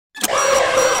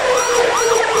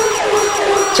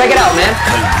Check it out, man.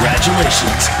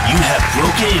 Congratulations, you have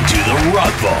broken into the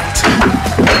Rock Vault.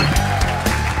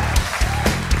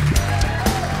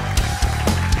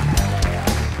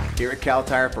 Here at Kal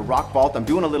Tire for Rock Vault, I'm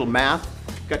doing a little math.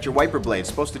 Got your wiper blades,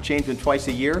 supposed to change them twice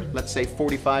a year. Let's say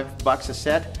 45 bucks a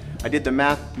set. I did the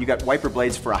math, you got wiper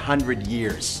blades for 100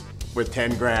 years with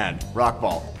 10 grand. Rock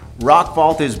Vault. Rock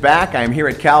Vault is back. I'm here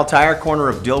at Kal Tire, corner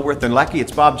of Dilworth and Lecky.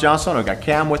 It's Bob Johnson. I've got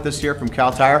Cam with us here from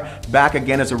Kal Tire. Back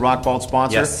again as a Rock Vault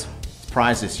sponsor. Yes.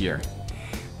 Prize this year.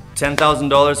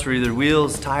 $10,000 for either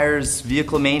wheels, tires,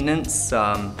 vehicle maintenance,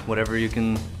 whatever you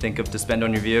can think of to spend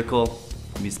on your vehicle,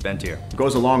 can be spent here.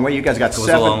 Goes a long way. You guys got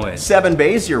a long way. seven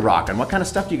bays you're rocking. What kind of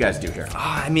stuff do you guys do here?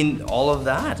 I mean, all of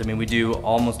that. I mean, we do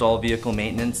almost all vehicle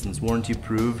maintenance, and it's warranty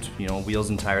approved. You know, wheels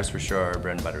and tires for sure are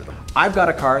bread and butter though. I've got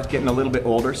a car getting a little bit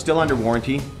older, still under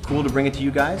warranty. Cool to bring it to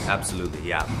you guys? Absolutely,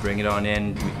 yeah. Bring it on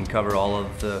in. We can cover all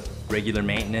of the regular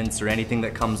maintenance or anything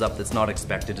that comes up that's not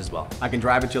expected as well. I can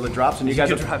drive it till it drops, and you guys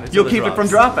you'll keep it from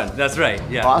dropping. That's right,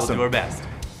 yeah. Awesome. We'll do our best.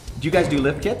 Do you guys do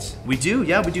lift kits? We do,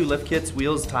 yeah. We do lift kits,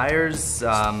 wheels, tires.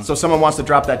 So someone wants to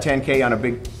drop that 10K on a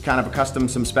big, kind of a custom,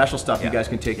 some special stuff, Yeah. you guys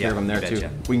can take care of them there too. betcha.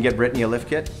 We can get Brittany a lift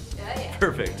kit?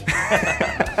 Perfect.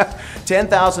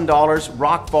 $10,000,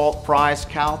 Rock Vault prize,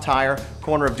 Kal Tire,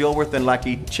 corner of Dilworth and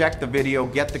Lecky. Check the video,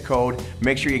 get the code,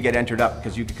 make sure you get entered up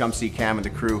because you can come see Cam and the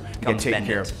crew Come get taken spend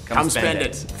care it. of. Come Spend spend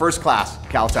it. it. First class,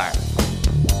 Kal Tire.